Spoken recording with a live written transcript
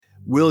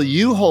Will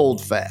you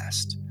hold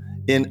fast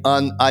in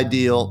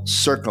unideal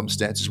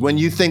circumstances? When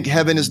you think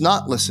heaven is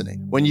not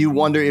listening, when you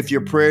wonder if your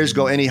prayers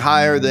go any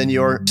higher than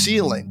your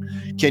ceiling,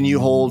 can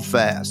you hold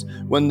fast?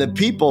 When the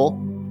people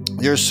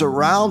you're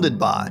surrounded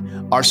by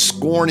are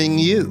scorning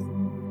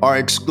you, are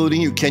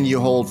excluding you, can you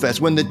hold fast?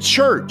 When the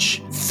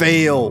church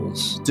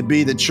fails to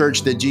be the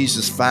church that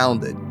Jesus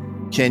founded,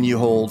 can you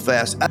hold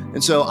fast?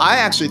 And so I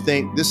actually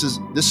think this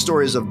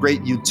story is of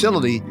great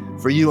utility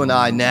for you and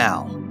I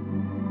now.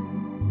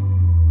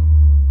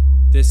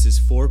 This is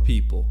For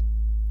People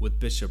with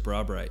Bishop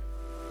Rob Wright.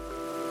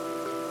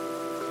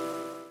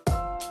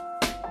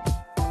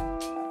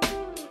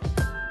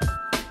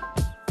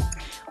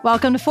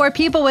 Welcome to For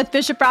People with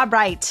Bishop Rob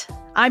Wright.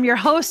 I'm your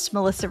host,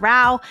 Melissa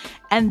Rao,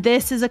 and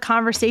this is a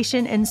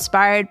conversation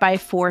inspired by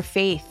For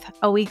Faith,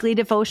 a weekly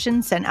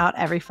devotion sent out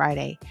every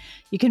Friday.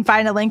 You can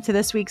find a link to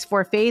this week's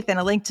For Faith and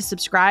a link to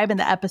subscribe in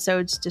the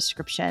episode's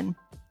description.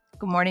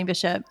 Good morning,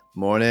 Bishop.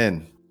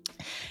 Morning.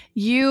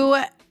 You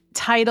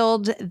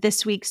titled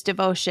this week's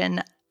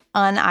devotion,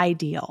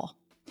 Unideal.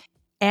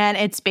 And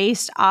it's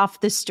based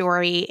off the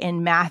story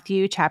in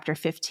Matthew chapter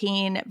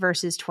 15,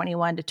 verses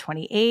 21 to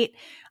 28,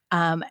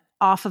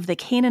 off of the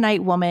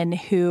Canaanite woman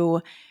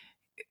who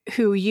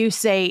you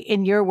say,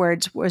 in your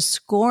words, was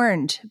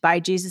scorned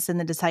by Jesus and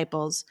the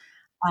disciples,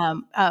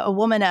 a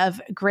woman of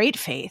great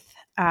faith.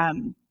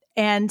 And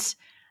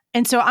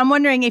so I'm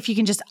wondering if you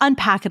can just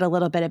unpack it a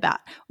little bit about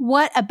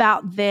what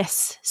about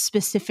this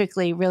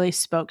specifically really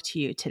spoke to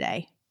you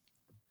today.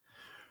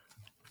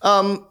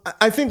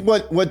 I think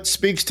what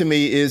speaks to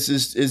me is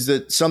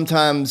that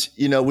sometimes,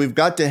 we've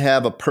got to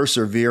have a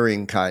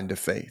persevering kind of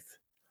faith.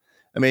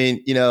 I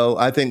mean,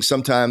 I think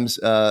sometimes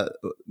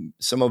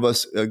some of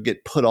us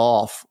get put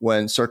off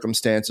when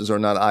circumstances are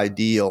not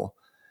ideal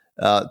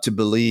to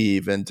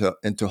believe and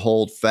to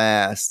hold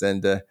fast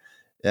and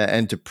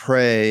to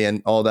pray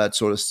and all that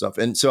sort of stuff.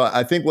 And so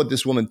I think what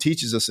this woman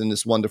teaches us in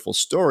this wonderful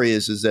story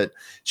is that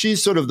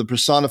she's sort of the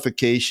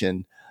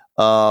personification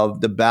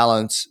of the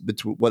balance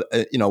between what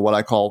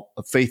I call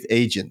a faith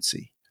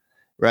agency.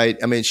 Right.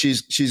 I mean,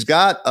 she's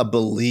got a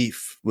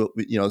belief,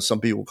 some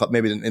people call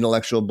maybe an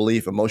intellectual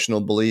belief, emotional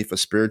belief, a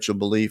spiritual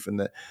belief in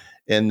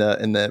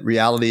the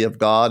reality of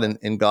God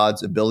and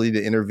God's ability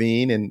to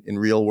intervene in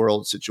real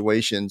world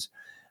situations.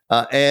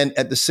 And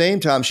at the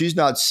same time, she's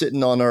not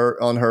sitting on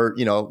her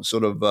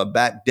sort of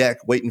back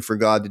deck waiting for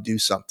God to do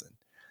something.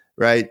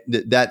 Right.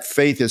 That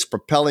faith is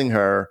propelling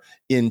her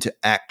into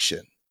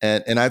action.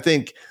 And I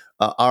think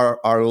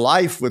our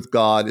life with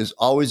God is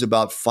always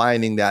about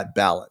finding that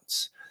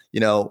balance.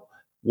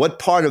 What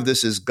part of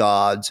this is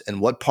God's and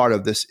what part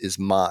of this is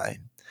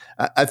mine?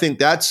 I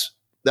think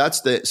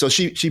so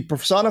she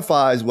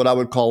personifies what I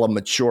would call a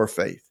mature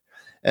faith.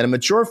 And a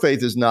mature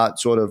faith is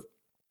not sort of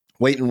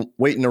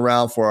waiting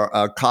around for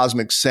a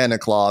cosmic Santa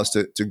Claus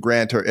to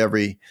grant her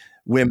every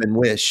whim and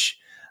wish,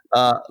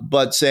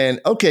 but saying,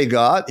 okay,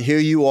 God, here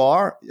you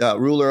are,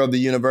 ruler of the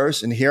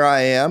universe, and here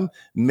I am,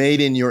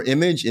 made in your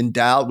image,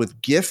 endowed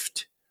with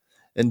gift,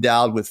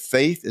 endowed with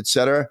faith,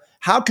 etc.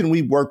 How can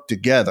we work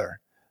together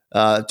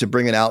to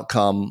bring an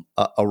outcome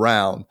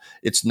around?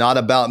 It's not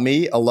about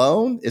me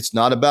alone. It's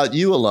not about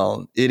you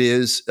alone. It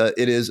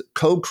is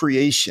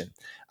co-creation.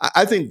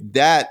 I think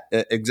that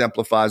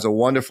exemplifies a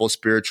wonderful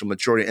spiritual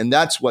maturity, and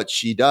that's what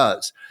she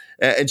does.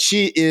 And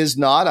she is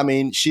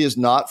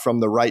not from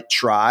the right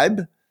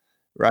tribe,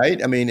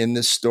 right? I mean, in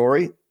this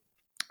story,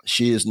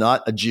 she is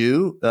not a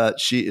Jew.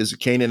 She is a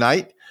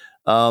Canaanite.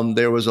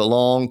 There was a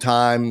long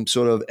time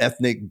sort of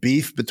ethnic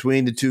beef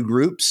between the two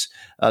groups.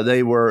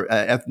 They were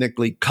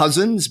ethnically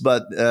cousins,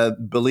 but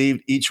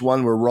believed each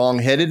one were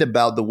wrong-headed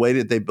about the way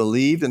that they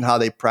believed and how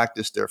they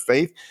practiced their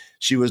faith.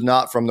 She was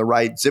not from the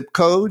right zip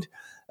code.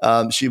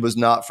 She was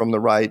not from the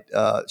right,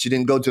 she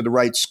didn't go to the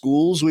right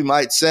schools, we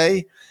might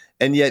say.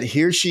 And yet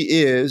here she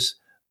is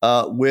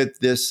with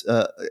this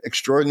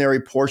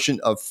extraordinary portion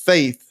of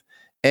faith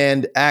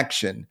and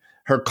action.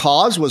 Her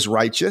cause was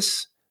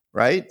righteous.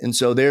 Right. And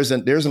so there's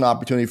an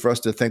opportunity for us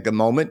to think a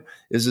moment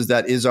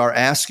is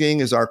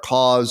our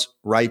cause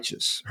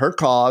righteous? Her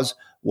cause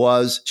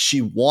was she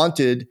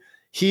wanted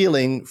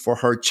healing for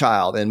her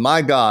child. And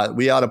my God,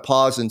 we ought to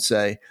pause and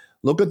say,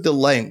 look at the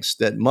lengths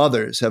that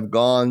mothers have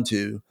gone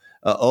to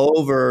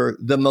over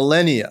the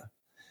millennia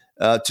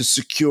to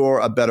secure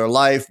a better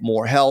life,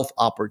 more health,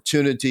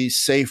 opportunity,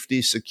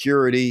 safety,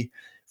 security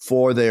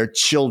for their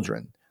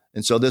children.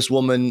 And so this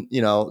woman,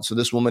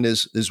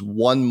 is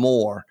one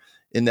more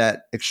in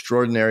that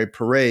extraordinary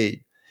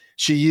parade.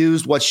 She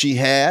used what she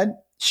had.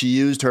 She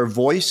used her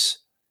voice.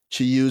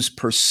 She used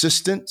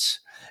persistence.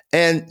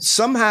 And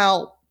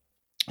somehow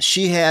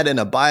she had an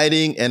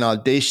abiding and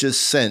audacious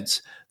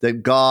sense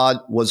that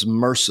God was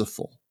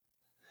merciful.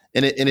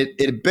 And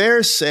it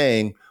bears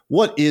saying,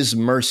 what is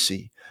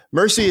mercy?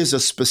 Mercy is a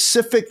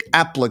specific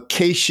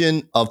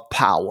application of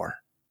power,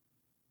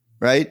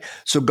 right?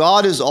 So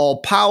God is all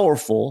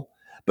powerful,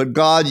 but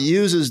God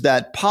uses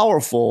that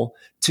powerful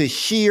to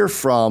hear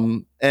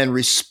from and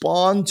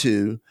respond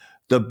to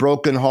the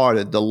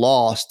brokenhearted, the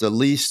lost, the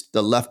least,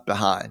 the left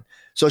behind.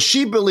 So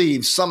she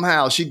believed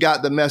somehow she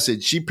got the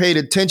message. She paid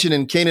attention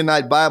in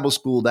Canaanite Bible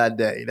school that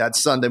day, that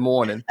Sunday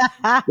morning,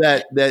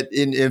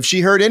 if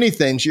she heard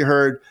anything, she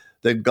heard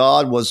that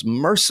God was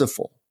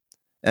merciful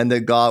and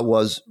that God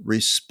was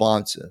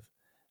responsive.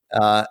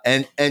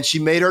 And she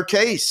made her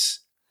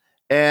case,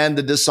 and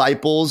the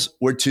disciples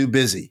were too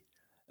busy.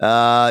 She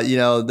didn't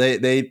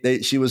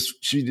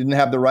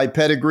have the right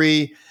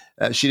pedigree.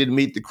 She didn't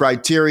meet the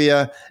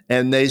criteria,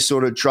 and they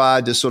sort of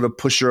tried to sort of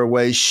push her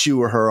away,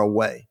 shoo her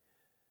away.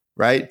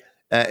 Right?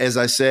 As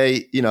I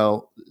say,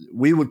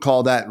 we would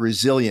call that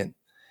resilient.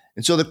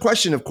 And so the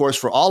question, of course,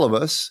 for all of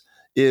us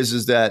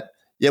is that,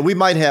 we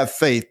might have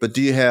faith, but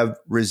do you have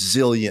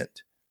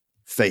resilient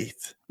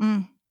faith?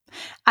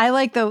 I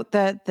like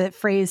the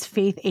phrase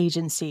faith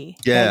agency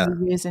that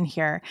you use in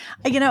here.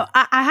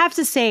 I have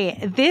to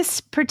say,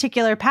 this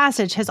particular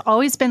passage has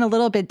always been a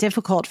little bit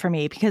difficult for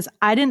me because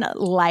I didn't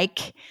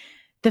like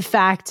the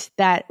fact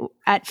that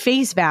at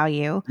face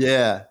value,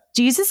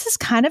 Jesus is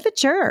kind of a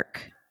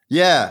jerk.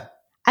 Yeah.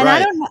 And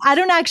right. I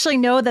don't actually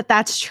know that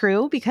that's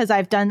true because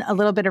I've done a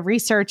little bit of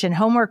research and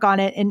homework on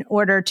it in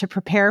order to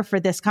prepare for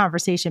this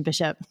conversation,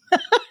 Bishop.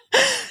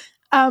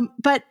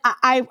 But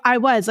I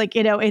was like,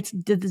 it's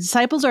the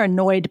disciples are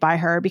annoyed by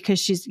her because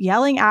she's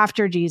yelling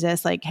after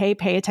Jesus, like, hey,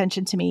 pay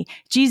attention to me.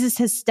 Jesus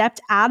has stepped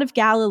out of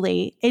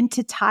Galilee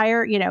into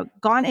Tyre,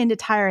 gone into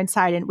Tyre and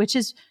Sidon, which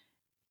is,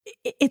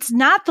 it's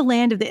not the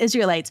land of the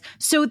Israelites.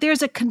 So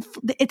there's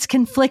it's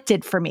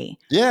conflicted for me.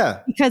 Yeah.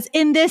 Because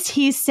in this,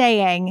 he's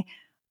saying,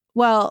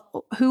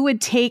 well, who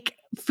would take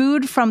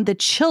food from the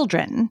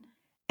children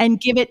and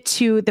give it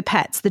to the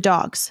pets, the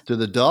dogs? To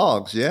the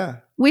dogs, yeah.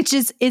 Which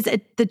is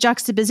the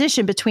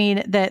juxtaposition between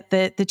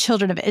the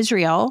children of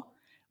Israel,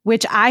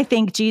 which I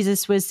think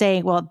Jesus was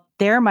saying, well,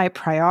 they're my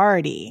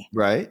priority.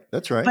 Right.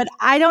 That's right. But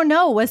I don't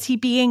know. Was he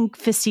being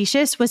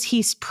facetious? Was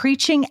he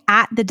preaching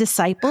at the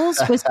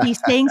disciples? Was he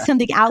saying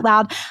something out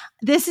loud?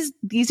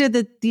 These are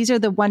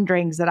the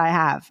wonderings that I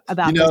have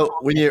about this.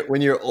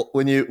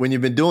 When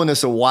you've been doing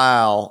this a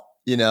while,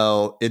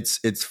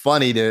 it's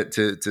funny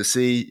to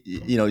see,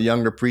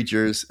 younger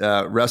preachers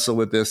wrestle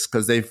with this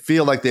because they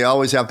feel like they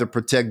always have to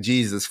protect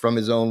Jesus from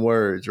his own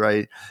words,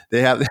 right?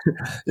 They have,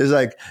 it's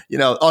like,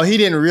 he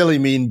didn't really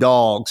mean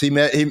dogs. He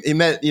meant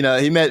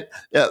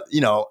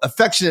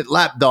affectionate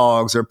lap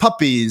dogs or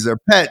puppies or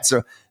pets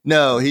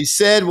no, he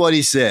said what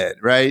he said,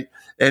 right?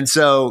 And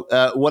so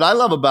what I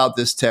love about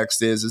this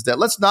text is that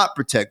let's not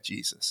protect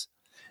Jesus.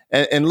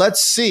 And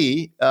let's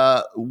see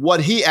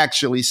what he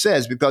actually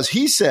says, because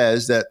he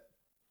says that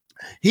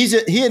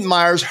he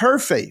admires her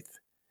faith.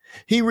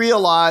 He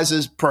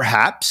realizes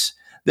perhaps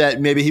that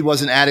maybe he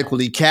wasn't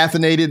adequately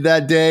caffeinated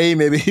that day.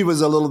 Maybe he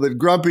was a little bit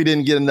grumpy,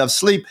 didn't get enough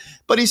sleep.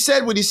 But he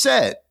said what he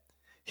said.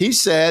 He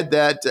said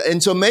that,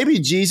 and so maybe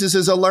Jesus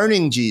is a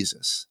learning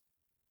Jesus.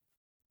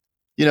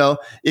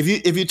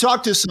 If you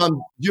talk to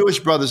some Jewish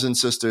brothers and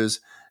sisters,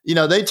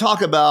 they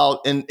talk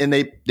about, and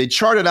they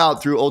chart it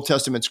out through Old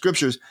Testament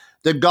scriptures,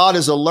 that God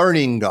is a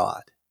learning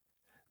God.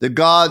 That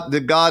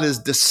God is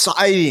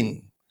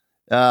deciding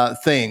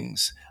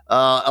things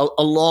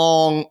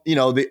along,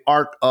 the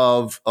arc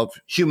of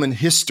human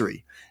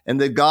history,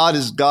 and that God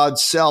is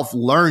God's self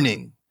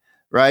learning,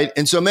 right?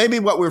 And so maybe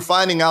what we're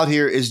finding out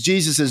here is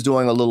Jesus is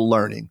doing a little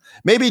learning.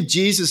 Maybe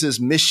Jesus's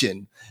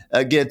mission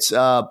gets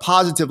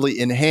positively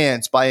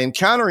enhanced by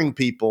encountering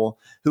people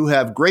who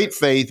have great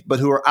faith, but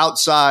who are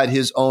outside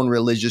his own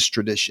religious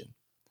tradition.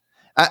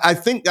 I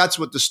think that's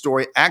what the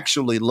story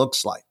actually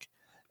looks like.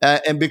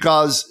 And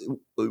because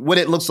when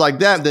it looks like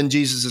that, then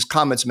Jesus's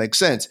comments make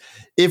sense.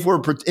 If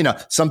we're,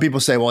 some people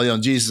say, well,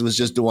 Jesus was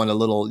just doing a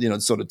little,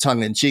 sort of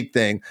tongue in cheek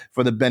thing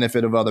for the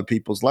benefit of other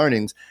people's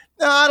learnings.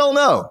 No, I don't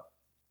know.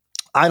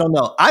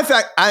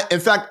 In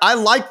fact, I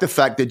like the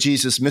fact that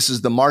Jesus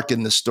misses the mark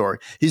in this story.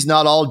 He's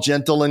not all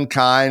gentle and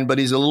kind, but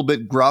he's a little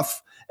bit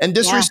gruff and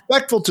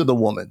disrespectful to the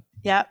woman.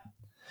 Yep.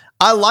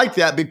 I like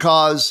that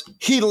because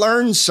he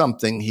learns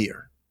something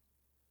here.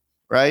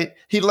 Right?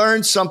 He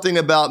learned something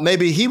about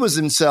maybe he was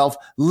himself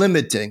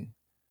limiting,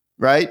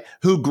 right?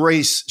 Who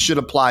grace should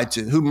apply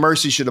to, who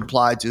mercy should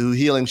apply to, who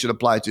healing should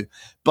apply to.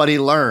 But he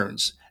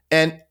learns.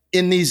 And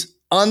in these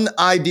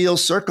unideal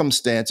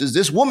circumstances,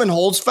 this woman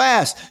holds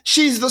fast.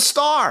 She's the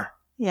star.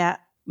 Yeah.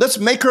 Let's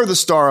make her the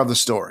star of the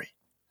story,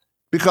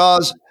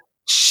 because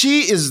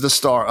she is the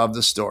star of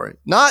the story,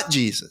 not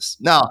Jesus.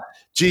 Now,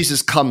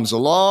 Jesus comes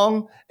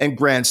along and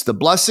grants the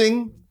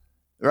blessing,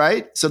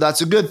 right? So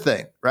that's a good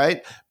thing,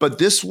 right? But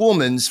this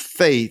woman's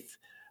faith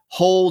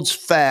holds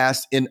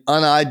fast in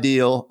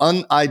unideal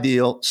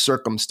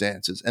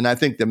circumstances. And I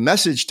think the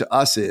message to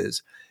us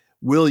is,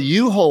 will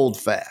you hold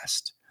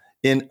fast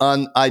in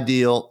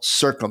unideal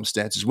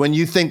circumstances? When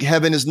you think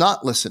heaven is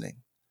not listening,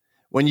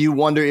 when you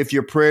wonder if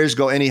your prayers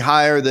go any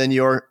higher than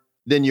your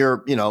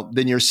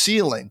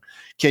ceiling,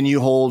 can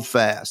you hold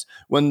fast?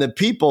 When the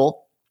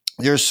people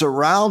you're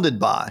surrounded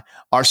by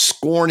are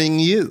scorning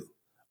you,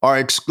 are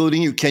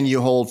excluding you, can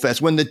you hold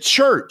fast? When the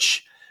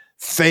church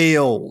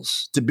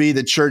fails to be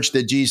the church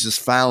that Jesus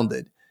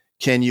founded,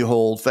 can you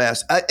hold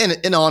fast?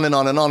 And on and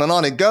on and on and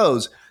on it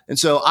goes. And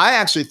so I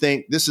actually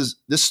think this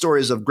story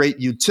is of great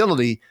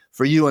utility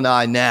for you and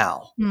I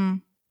now.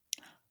 And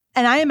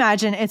I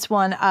imagine it's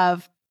one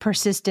of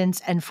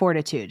persistence and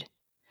fortitude.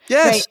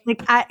 Yes.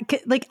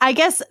 Right? I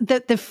guess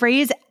that the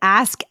phrase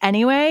 "ask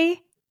anyway"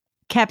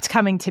 kept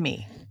coming to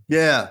me.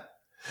 Yeah.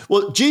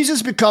 Well,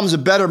 Jesus becomes a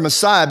better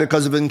Messiah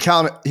because of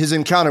his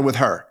encounter with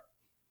her.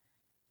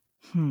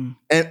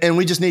 And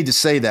we just need to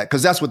say that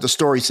because that's what the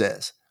story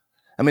says.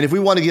 I mean, if we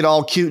want to get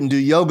all cute and do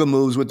yoga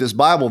moves with this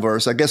Bible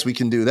verse, I guess we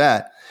can do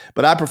that.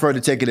 But I prefer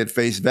to take it at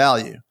face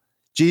value.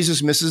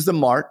 Jesus misses the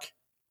mark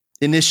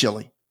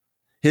initially.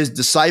 His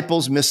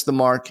disciples missed the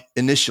mark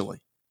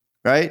initially,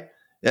 right?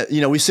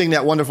 We sing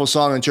that wonderful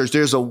song in church,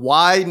 there's a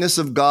wideness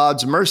of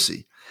God's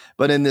mercy.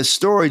 But in this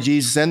story,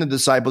 Jesus and the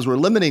disciples were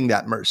limiting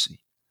that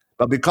mercy.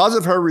 But because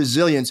of her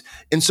resilience,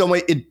 in some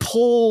way, it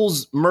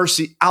pulls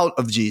mercy out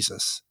of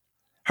Jesus.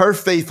 Her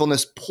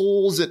faithfulness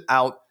pulls it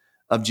out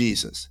of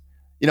Jesus.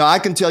 I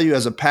can tell you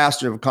as a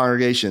pastor of a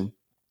congregation,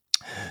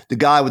 the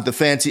guy with the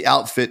fancy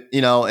outfit,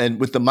 and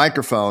with the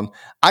microphone,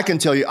 I can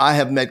tell you I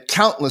have met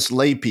countless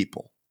lay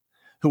people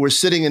who were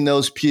sitting in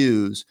those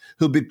pews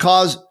who,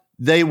 because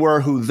they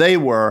were who they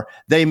were,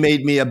 they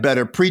made me a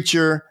better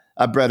preacher,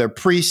 a better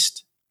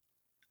priest.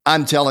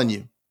 I'm telling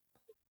you.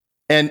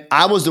 And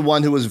I was the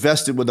one who was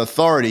vested with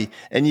authority.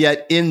 And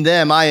yet in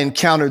them, I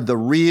encountered the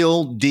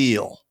real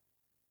deal.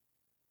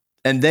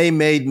 And they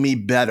made me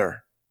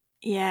better.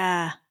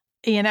 Yeah.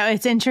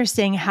 It's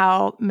interesting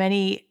how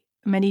many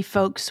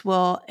folks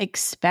will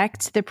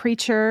expect the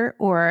preacher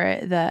or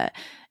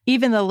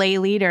even the lay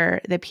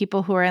leader, the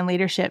people who are in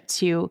leadership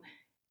to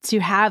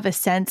have a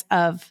sense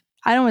of,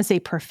 I don't want to say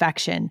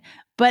perfection,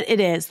 but it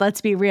is, let's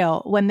be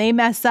real. When they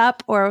mess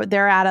up or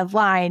they're out of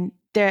line,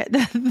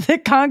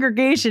 the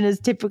congregation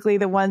is typically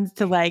the ones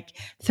to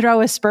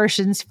throw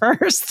aspersions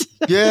first.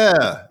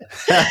 Yeah.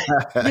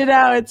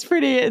 It's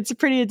a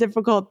pretty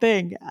difficult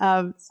thing.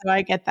 So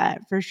I get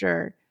that for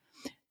sure.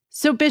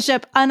 So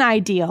Bishop,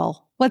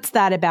 unideal, what's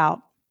that about?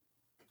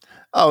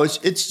 Oh,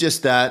 it's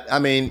just that. I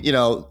mean,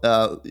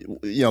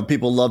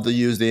 people love to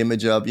use the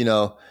image of,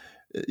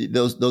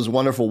 those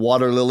wonderful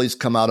water lilies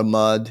come out of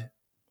mud.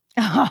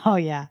 Oh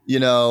yeah.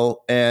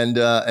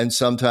 And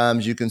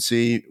sometimes you can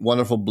see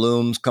wonderful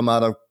blooms come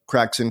out of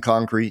cracks in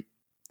concrete.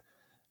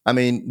 I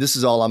mean, this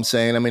is all I'm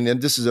saying. I mean,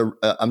 this is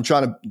I'm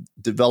trying to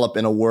develop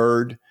in a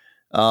word,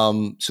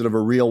 sort of a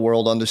real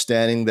world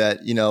understanding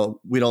that,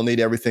 we don't need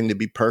everything to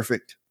be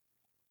perfect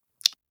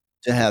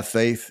to have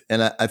faith.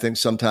 And I think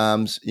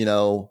sometimes,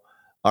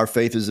 our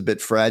faith is a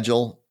bit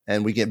fragile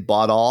and we get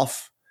bought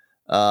off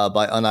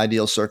by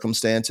unideal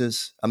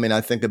circumstances. I mean,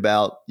 I think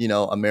about,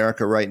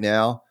 America right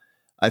now.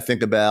 I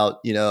think about,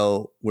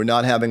 we're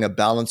not having a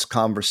balanced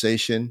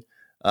conversation.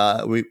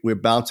 We're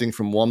bouncing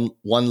from one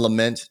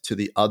lament to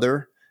the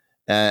other.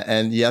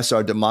 And yes,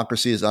 our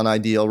democracy is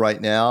unideal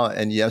right now.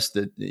 And yes,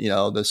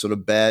 the sort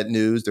of bad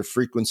news, the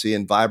frequency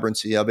and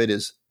vibrancy of it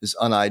is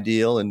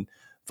unideal, and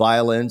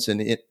violence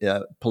and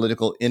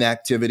political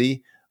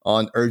inactivity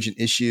on urgent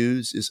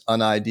issues is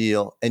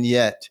unideal. And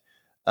yet,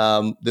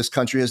 this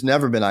country has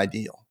never been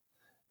ideal.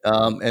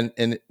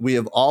 And we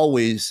have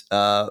always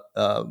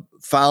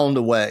found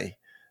a way,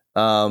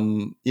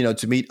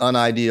 to meet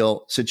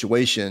unideal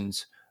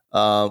situations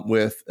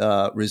with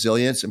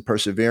resilience and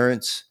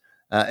perseverance,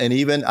 and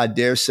even, I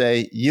dare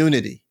say,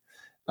 unity.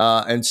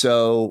 And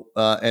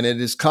it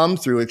has come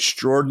through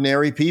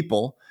extraordinary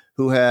people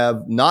who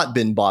have not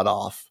been bought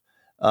off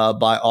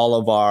by all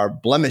of our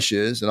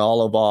blemishes and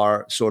all of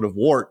our sort of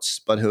warts,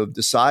 but who have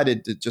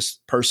decided to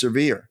just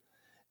persevere.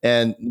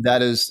 And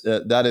that is,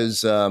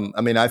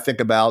 I mean, I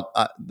think about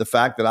the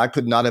fact that I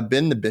could not have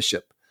been the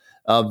bishop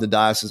of the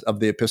diocese of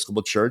the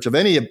Episcopal Church, of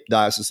any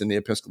diocese in the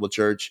Episcopal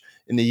Church,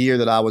 in the year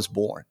that I was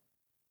born,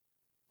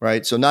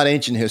 right? So not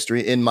ancient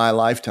history, in my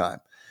lifetime.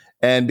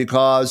 And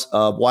because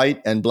of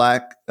white and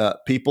black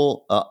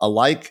people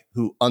alike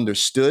who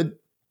understood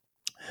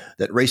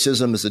that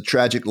racism is a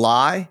tragic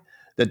lie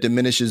that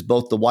diminishes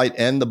both the white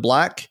and the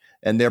black,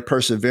 and their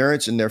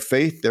perseverance and their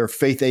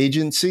faith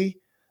agency,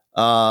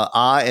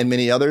 I and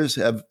many others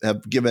have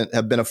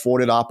been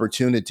afforded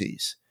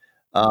opportunities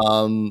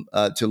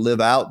to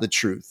live out the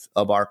truth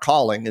of our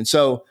calling. And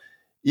so,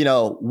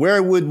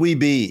 where would we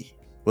be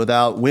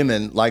without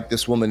women like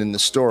this woman in the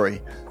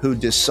story who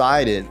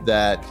decided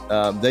that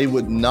they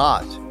would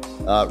not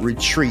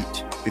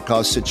retreat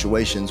because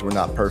situations were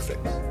not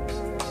perfect?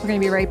 We're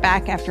going to be right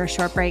back after a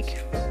short break.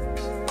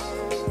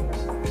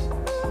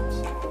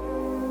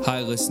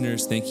 Hi,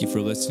 listeners. Thank you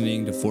for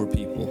listening to For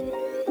People,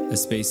 a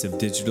space of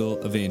digital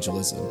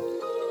evangelism.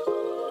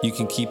 You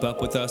can keep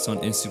up with us on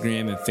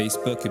Instagram and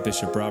Facebook at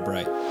Bishop Rob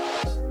Wright.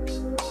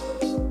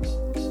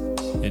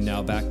 And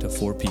now back to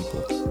For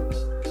People.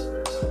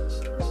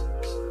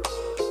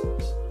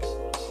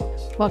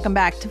 Welcome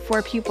back to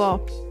For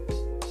People.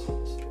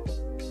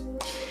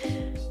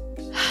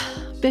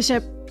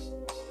 Bishop,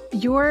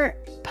 your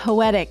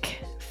poetic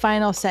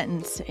final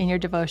sentence in your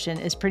devotion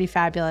is pretty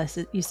fabulous.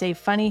 You say,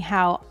 funny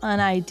how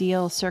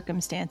unideal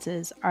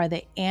circumstances are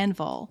the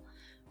anvil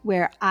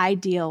where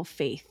ideal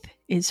faith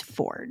is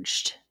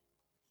forged.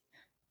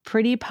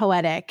 pretty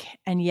poetic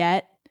and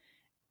yet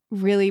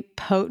really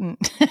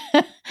potent.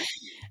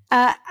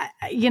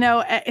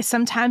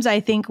 Sometimes I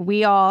think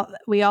we all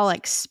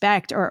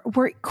expect, or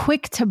we're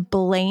quick to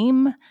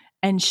blame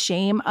and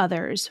shame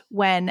others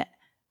when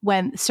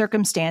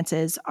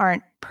circumstances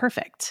aren't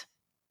perfect.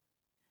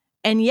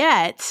 And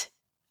yet,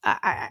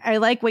 I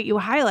like what you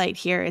highlight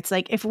here. It's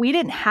like, if we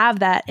didn't have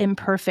that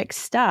imperfect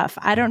stuff,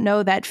 I don't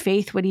know that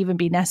faith would even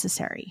be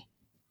necessary.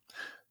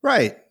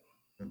 Right.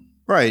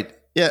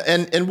 Yeah.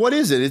 And what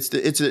is it?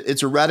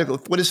 It's a radical,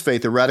 what is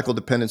faith? A radical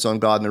dependence on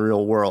God in the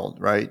real world.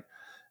 Right.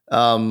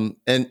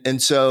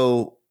 And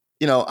so,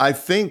 I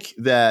think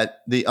that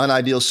the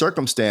unideal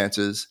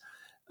circumstances,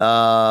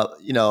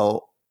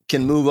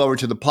 can move over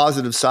to the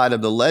positive side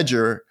of the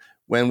ledger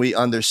when we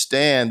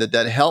understand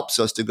that helps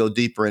us to go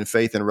deeper in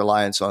faith and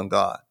reliance on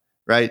God,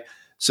 right?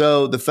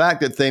 So the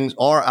fact that things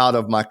are out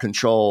of my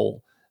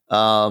control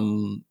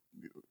calls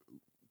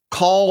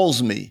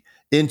me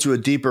into a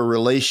deeper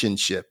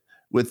relationship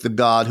with the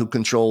God who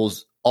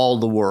controls all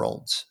the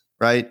worlds,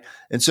 right?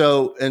 And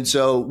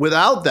so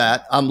without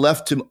that, I'm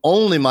left to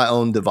only my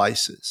own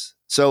devices.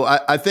 So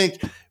I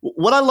think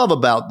what I love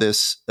about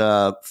this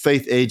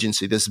faith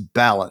agency, this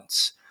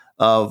balance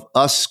of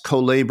us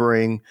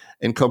co-laboring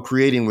and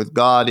co-creating with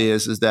God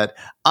is that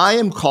I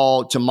am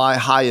called to my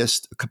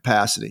highest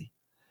capacity.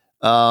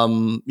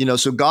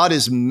 So God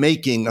is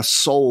making a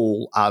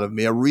soul out of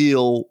me, a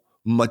real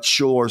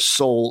mature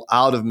soul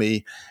out of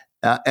me.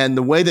 And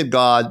the way that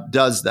God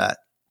does that,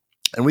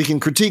 and we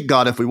can critique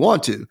God if we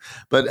want to,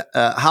 but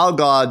how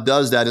God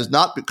does that is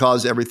not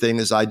because everything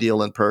is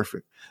ideal and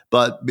perfect,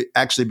 but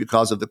actually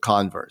because of the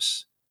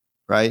converse,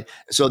 right?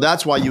 So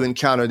that's why you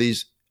encounter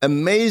these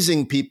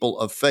amazing people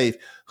of faith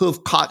who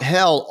have caught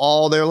hell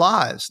all their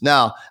lives.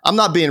 Now, I'm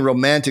not being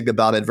romantic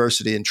about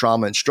adversity and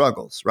trauma and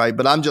struggles, right?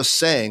 But I'm just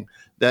saying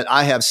that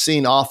I have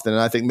seen often, and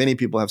I think many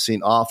people have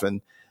seen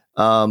often,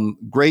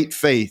 great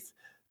faith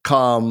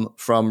come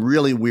from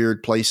really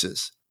weird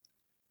places,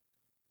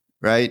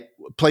 right?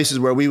 Places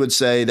where we would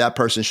say that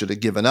person should have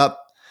given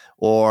up,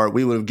 or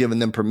we would have given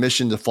them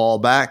permission to fall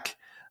back,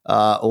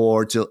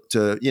 or to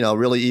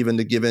really even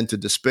to give in to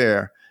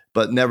despair.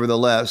 But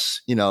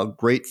nevertheless,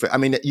 great. I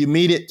mean, you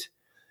meet it,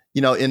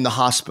 in the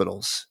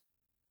hospitals.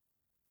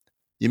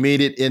 You meet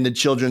it in the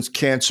children's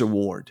cancer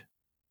ward,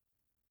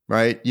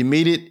 right? You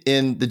meet it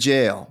in the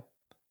jail,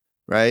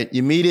 right?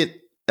 You meet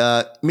it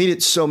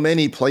so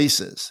many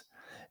places,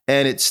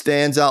 and it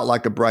stands out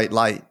like a bright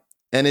light,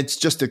 and it's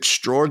just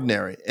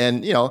extraordinary.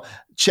 And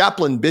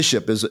Chaplain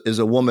Bishop is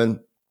a woman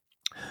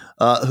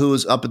who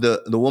is up at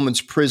the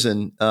woman's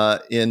prison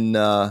in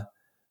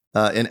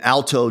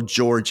Alto,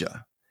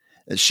 Georgia.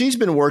 She's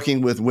been working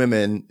with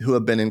women who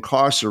have been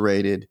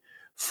incarcerated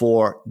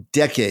for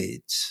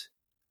decades.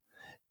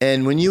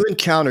 And when you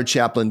encounter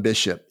Chaplain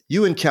Bishop,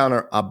 you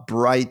encounter a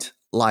bright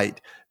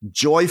light,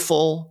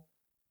 joyful,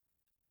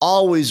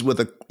 always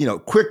with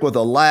quick with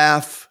a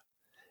laugh,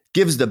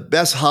 gives the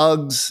best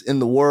hugs in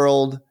the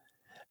world.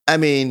 I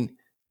mean,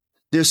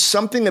 there's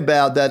something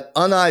about that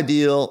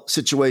unideal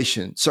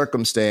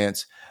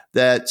circumstance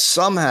that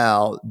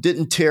somehow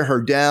didn't tear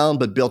her down,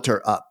 but built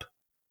her up.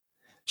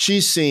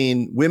 She's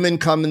seen women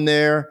come in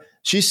there.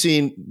 She's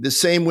seen the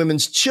same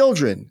women's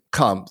children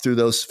come through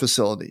those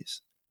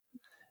facilities.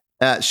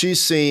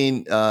 She's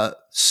seen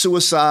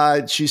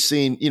suicide. She's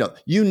seen,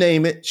 you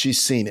name it,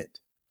 she's seen it.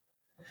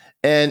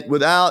 And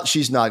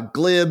she's not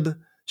glib.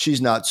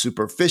 She's not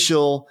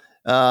superficial.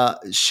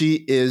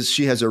 She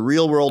has a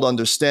real world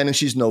understanding.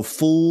 She's no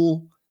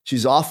fool.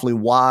 She's awfully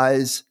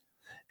wise.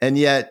 And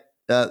yet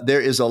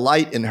there is a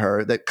light in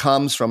her that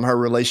comes from her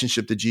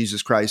relationship to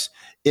Jesus Christ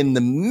in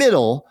the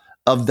middle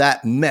of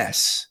that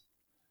mess.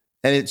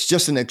 And it's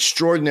just an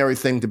extraordinary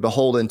thing to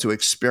behold and to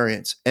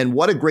experience. And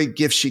what a great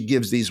gift she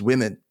gives these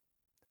women,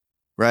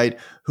 right?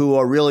 Who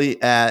are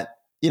really at,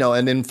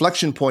 an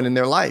inflection point in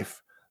their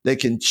life. They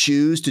can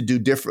choose to do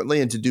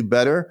differently and to do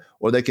better,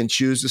 or they can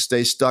choose to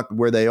stay stuck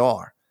where they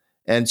are.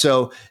 And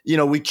so,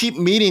 we keep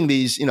meeting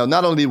these,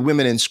 not only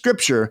women in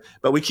scripture,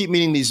 but we keep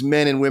meeting these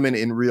men and women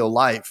in real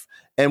life.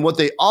 And what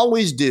they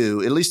always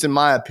do, at least in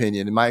my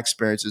opinion, in my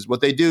experiences,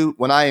 what they do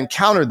when I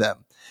encounter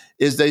them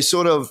is they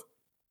sort of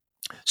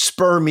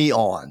spur me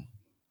on.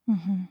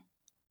 Mm-hmm.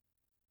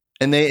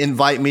 And they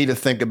invite me to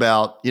think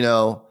about,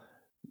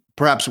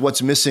 perhaps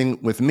what's missing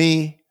with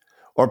me,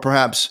 or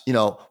perhaps,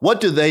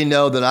 what do they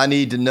know that I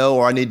need to know,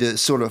 or I need to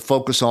sort of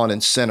focus on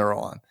and center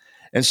on.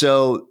 And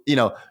so,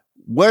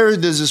 where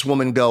does this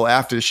woman go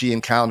after she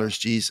encounters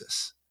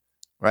Jesus,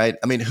 right?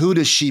 I mean, who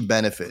does she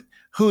benefit?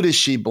 Who does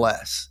she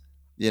bless?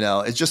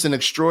 It's just an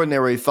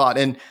extraordinary thought.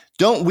 And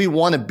don't we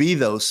want to be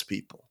those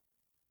people?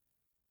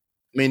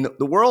 I mean,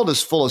 the world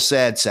is full of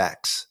sad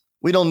sacks.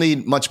 We don't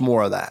need much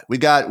more of that. The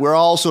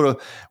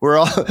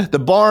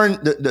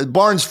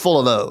barn's full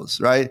of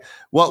those, right?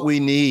 What we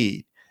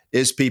need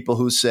is people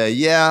who say,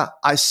 yeah,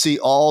 I see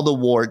all the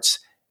warts,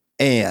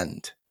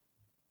 and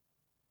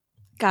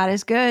God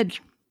is good.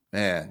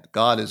 Man,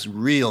 God is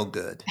real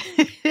good.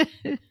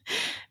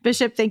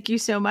 Bishop, thank you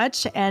so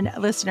much. And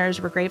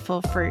listeners, we're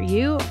grateful for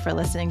you for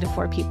listening to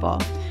 4 People.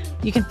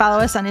 You can follow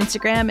us on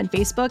Instagram and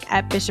Facebook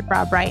at Bishop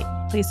Rob Wright.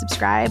 Please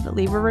subscribe,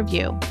 leave a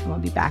review, and we'll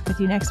be back with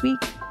you next week.